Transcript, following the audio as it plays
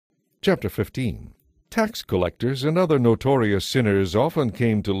Chapter 15. Tax collectors and other notorious sinners often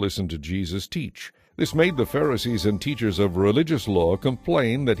came to listen to Jesus teach. This made the Pharisees and teachers of religious law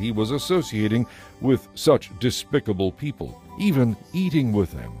complain that he was associating with such despicable people, even eating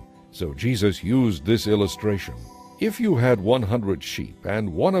with them. So Jesus used this illustration. If you had 100 sheep,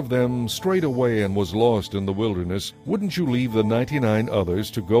 and one of them strayed away and was lost in the wilderness, wouldn't you leave the 99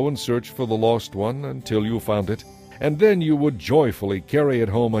 others to go and search for the lost one until you found it? And then you would joyfully carry it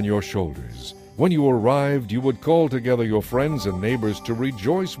home on your shoulders. When you arrived, you would call together your friends and neighbors to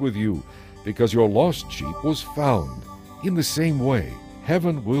rejoice with you, because your lost sheep was found. In the same way,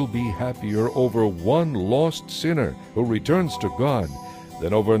 heaven will be happier over one lost sinner who returns to God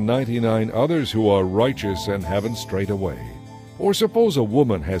than over 99 others who are righteous and haven't strayed away. Or suppose a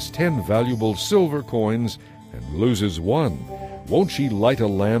woman has 10 valuable silver coins and loses one. Won't she light a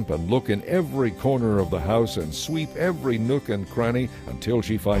lamp and look in every corner of the house and sweep every nook and cranny until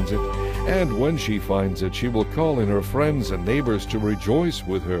she finds it? And when she finds it, she will call in her friends and neighbors to rejoice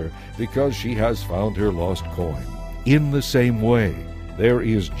with her because she has found her lost coin. In the same way, there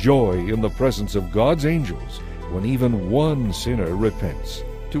is joy in the presence of God's angels when even one sinner repents.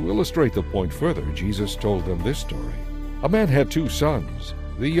 To illustrate the point further, Jesus told them this story. A man had 2 sons.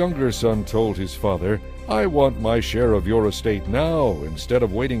 The younger son told his father, "I want my share of your estate now, instead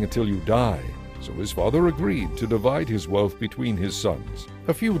of waiting until you die." So his father agreed to divide his wealth between his sons.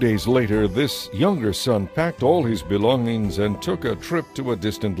 A few days later, this younger son packed all his belongings and took a trip to a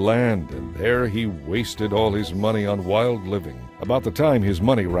distant land, and there he wasted all his money on wild living. About the time his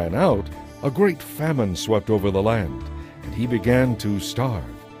money ran out, a great famine swept over the land, and he began to starve.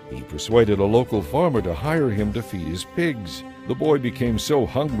 He persuaded a local farmer to hire him to feed his pigs. The boy became so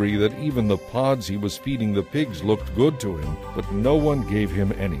hungry that even the pods he was feeding the pigs looked good to him, but no one gave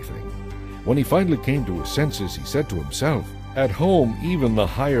him anything. When he finally came to his senses, he said to himself, "At home, even the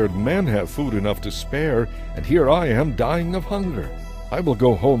hired men have food enough to spare, and here I am dying of hunger. I will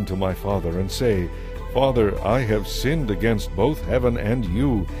go home to my father and say, 'Father, I have sinned against both heaven and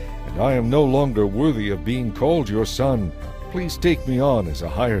you, and I am no longer worthy of being called your son. Please take me on as a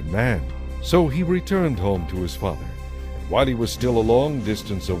hired man.'" So he returned home to his father. And while he was still a long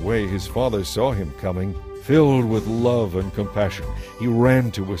distance away, his father saw him coming. Filled with love and compassion, he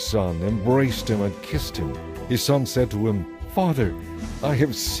ran to his son, embraced him, and kissed him. His son said to him, "Father, I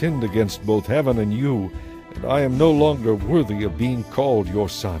have sinned against both heaven and you, and I am no longer worthy of being called your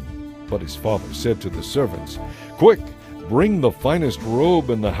son." But his father said to the servants, "Quick, bring the finest robe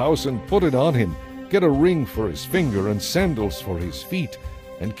in the house and put it on him. Get a ring for his finger and sandals for his feet,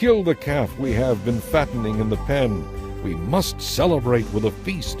 and kill the calf we have been fattening in the pen. We must celebrate with a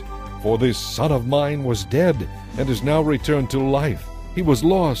feast. For this son of mine was dead and is now returned to life. He was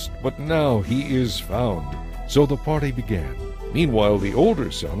lost, but now he is found." So the party began. Meanwhile, the older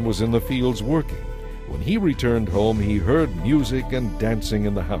son was in the fields working. When he returned home, he heard music and dancing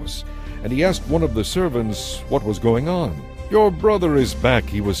in the house, and he asked one of the servants what was going on. "Your brother is back,"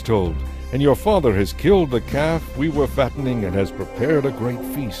 he was told, "and your father has killed the calf we were fattening and has prepared a great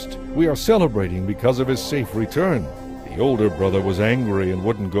feast. We are celebrating because of his safe return." The older brother was angry and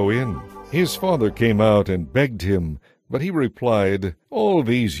wouldn't go in. His father came out and begged him, but he replied, "All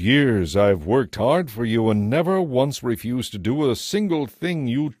these years I've worked hard for you and never once refused to do a single thing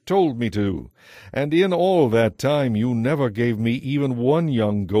you told me to. And in all that time you never gave me even one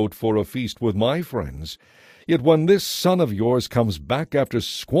young goat for a feast with my friends. Yet when this son of yours comes back after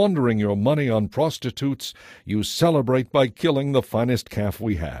squandering your money on prostitutes, you celebrate by killing the finest calf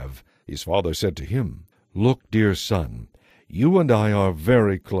we have." His father said to him, "Look, dear son, you and I are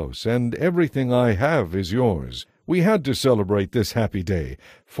very close, and everything I have is yours. We had to celebrate this happy day,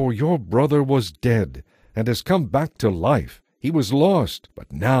 for your brother was dead and has come back to life. He was lost,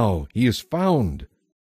 but now he is found.